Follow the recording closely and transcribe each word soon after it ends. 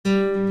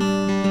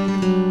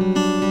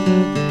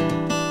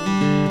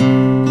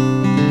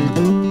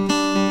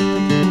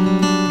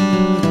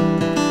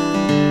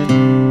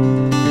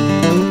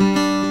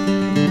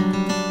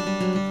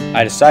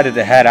I decided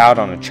to head out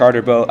on a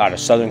charter boat out of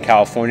Southern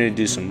California to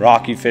do some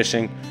rocky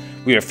fishing.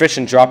 We are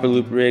fishing dropper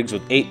loop rigs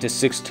with 8 to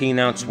 16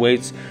 ounce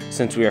weights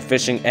since we are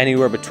fishing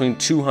anywhere between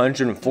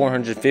 200 and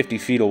 450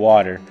 feet of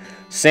water.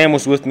 Sam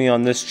was with me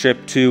on this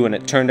trip too, and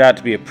it turned out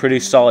to be a pretty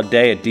solid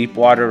day of deep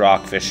water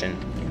rock fishing.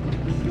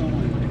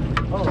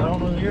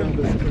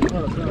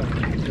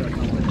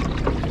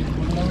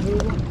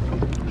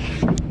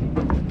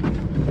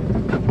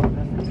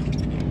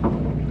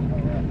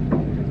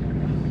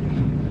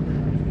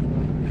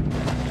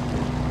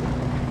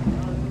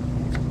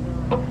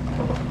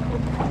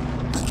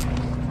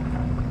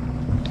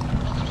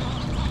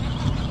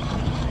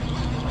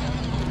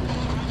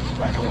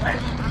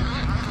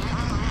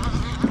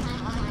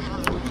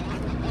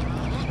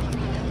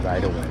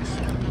 Right away.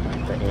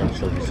 The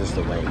anchovies is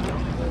the way. You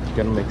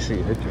gotta make sure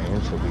you hit your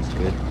anchovies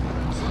good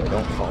so they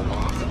don't fall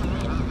off.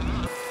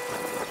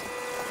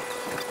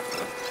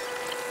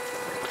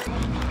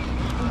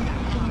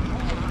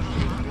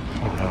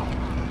 Oh no.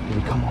 Did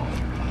he come off?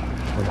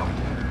 Hold on.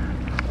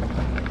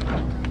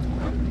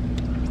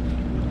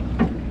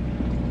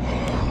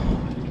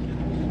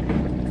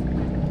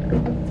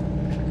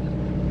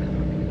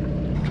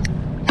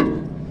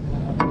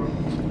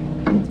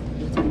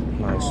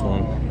 Nice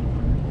one.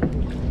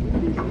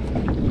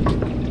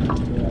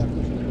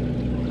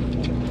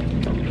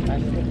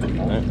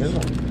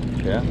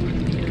 Yeah.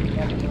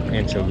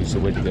 Anchovies the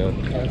way to go.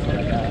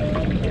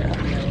 Yeah.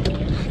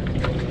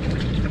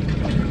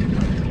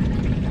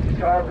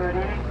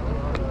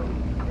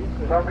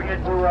 Don't forget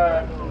to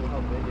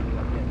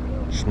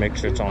Just make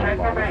sure it's on the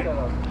bottom.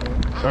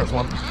 There's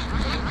one.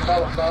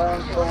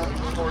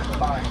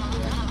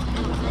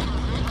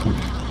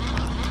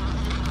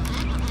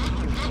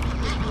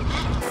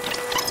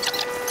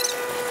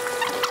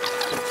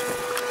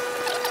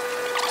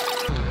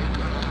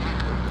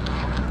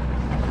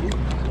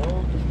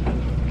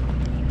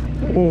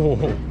 Oh.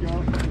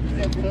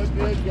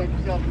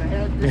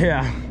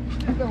 Yeah. I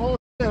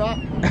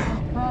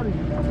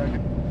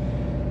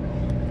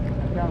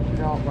counted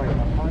out like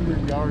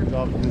 100 yards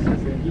off this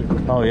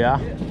engine. Oh yeah?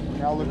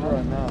 Now look where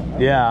I'm at.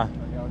 Yeah.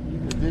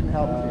 It didn't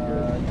help me.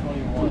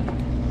 21.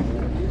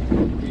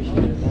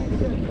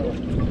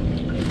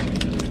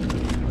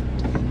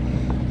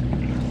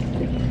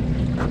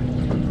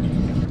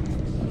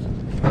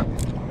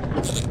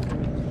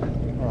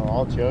 Oh,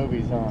 all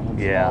chovies, huh?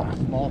 Yeah.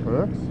 Small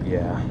hooks?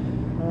 Yeah.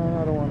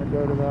 I don't want to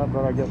go to that,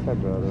 but I guess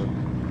I'd rather.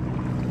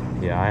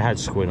 Yeah, I had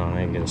squid on.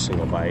 I didn't get a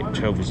single bite.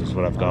 Chovies is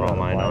what I've got all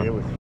mine on. It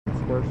was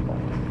square small.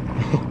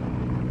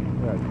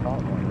 Yeah, I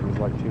caught one. It was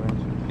like 2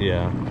 inches.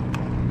 Yeah.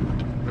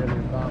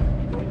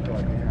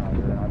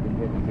 I've been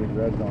getting big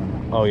reds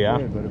on. Oh yeah?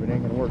 But if it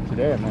ain't gonna work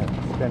today, I'm gonna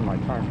spend my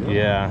time doing it.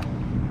 Yeah.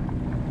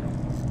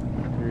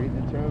 You're eating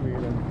the chovy,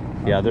 then.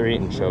 Yeah, they're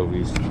eating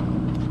chovies.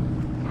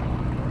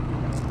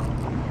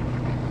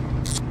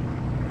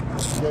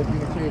 You guys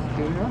gonna chase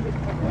tuna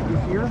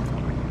this year?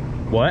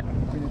 What?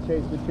 Gonna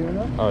chase the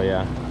tuna? Oh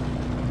yeah.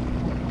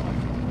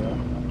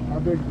 How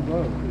big's the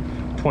boat?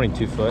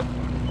 22 foot.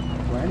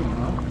 20,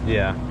 huh?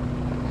 Yeah.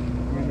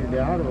 You and your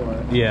dad or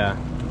what? Yeah.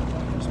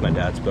 It's my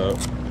dad's boat.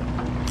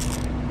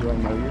 You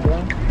wanna know your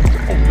dad?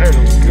 Oh, there's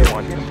a good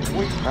one.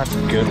 That's a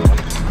good one.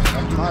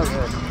 That's my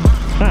rig.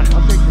 Huh.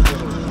 I'll take your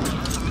little rig.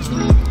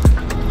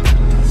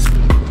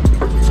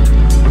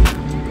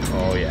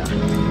 Oh yeah.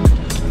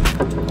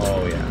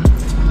 Oh yeah.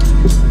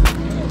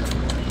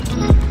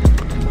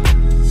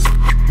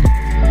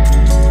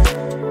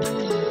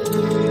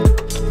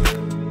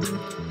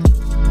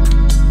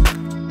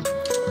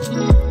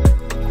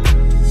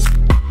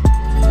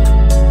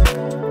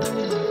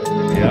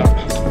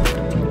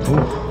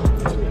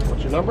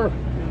 What's your number?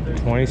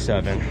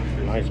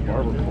 27. Nice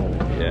barber pole.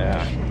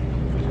 Yeah.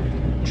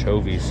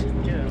 Chovies.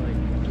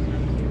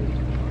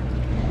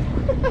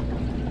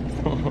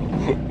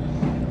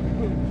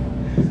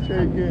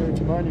 Straight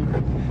good.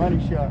 Money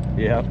shot.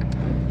 Yep.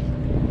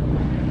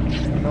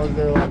 I was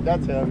there like,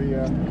 that's heavy,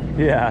 yeah.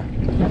 Yeah.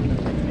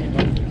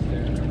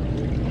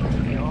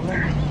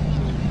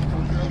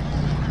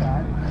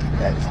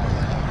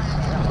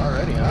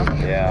 Already, huh?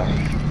 Yeah.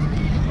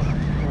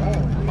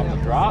 On the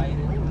drop?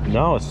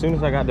 No, as soon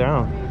as I got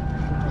down.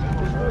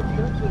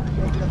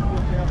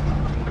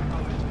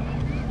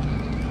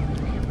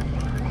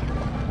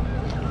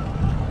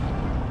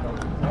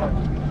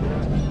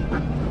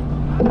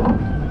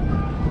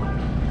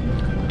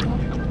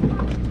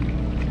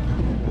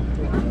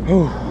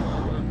 Whew.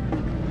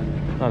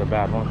 Not a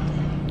bad one.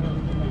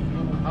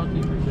 How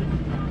deep is it?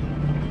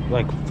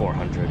 Like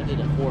 400. I did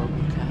a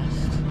horrible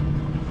cast.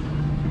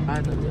 I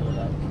had to deal with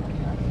that.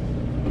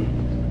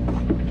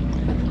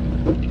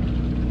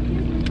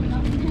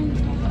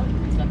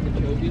 Is that the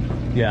trophy?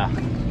 Yeah.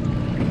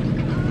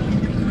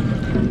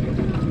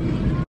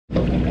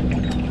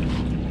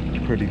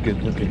 Pretty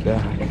good looking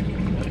back.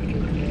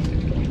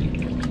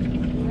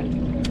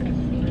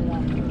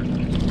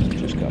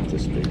 Just got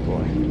this big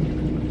boy.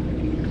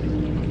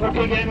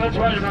 Okay, gang, let's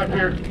ride it up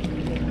here.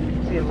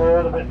 see a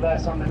little bit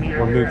less on the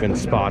mirror. We're moving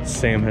spots.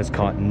 Sam has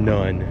caught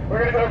none.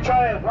 We're gonna go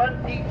try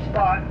one deep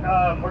spot.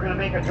 We're gonna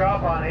make a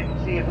drop on it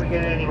and see if we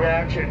get any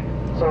reaction.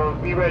 So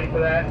be ready for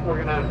that.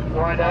 We're gonna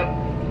wind up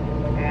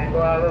and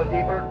go out a little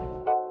deeper.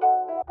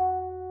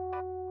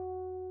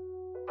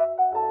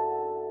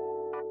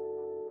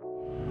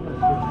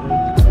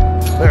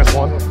 There's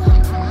one.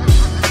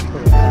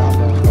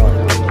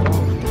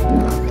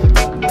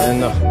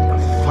 And the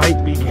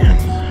fight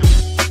begins.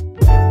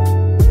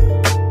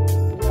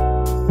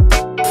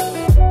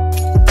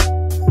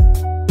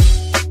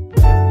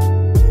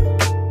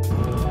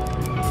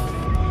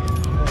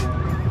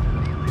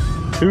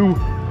 Two.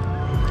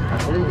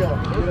 There you go.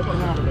 Get up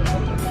and out of it.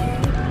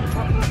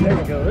 There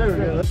we go. There we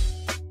go.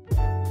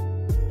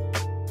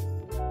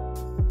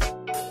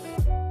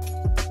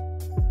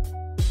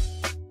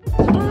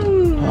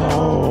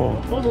 Oh,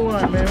 Hold the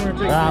line, man. We're gonna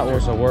take that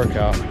was a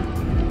workout.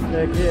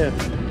 Heck yeah.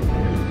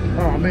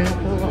 Oh man,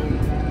 hold on.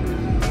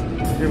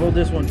 Here, hold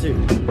this one too.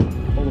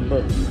 Hold them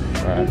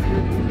both. All right.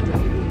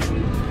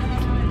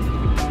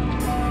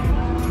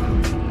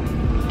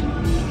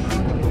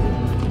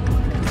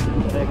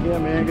 Heck yeah,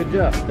 man. Good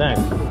job.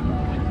 Thanks.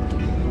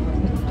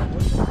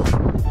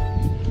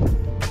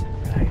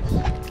 Nice.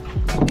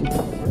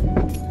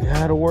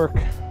 Yeah, it'll work.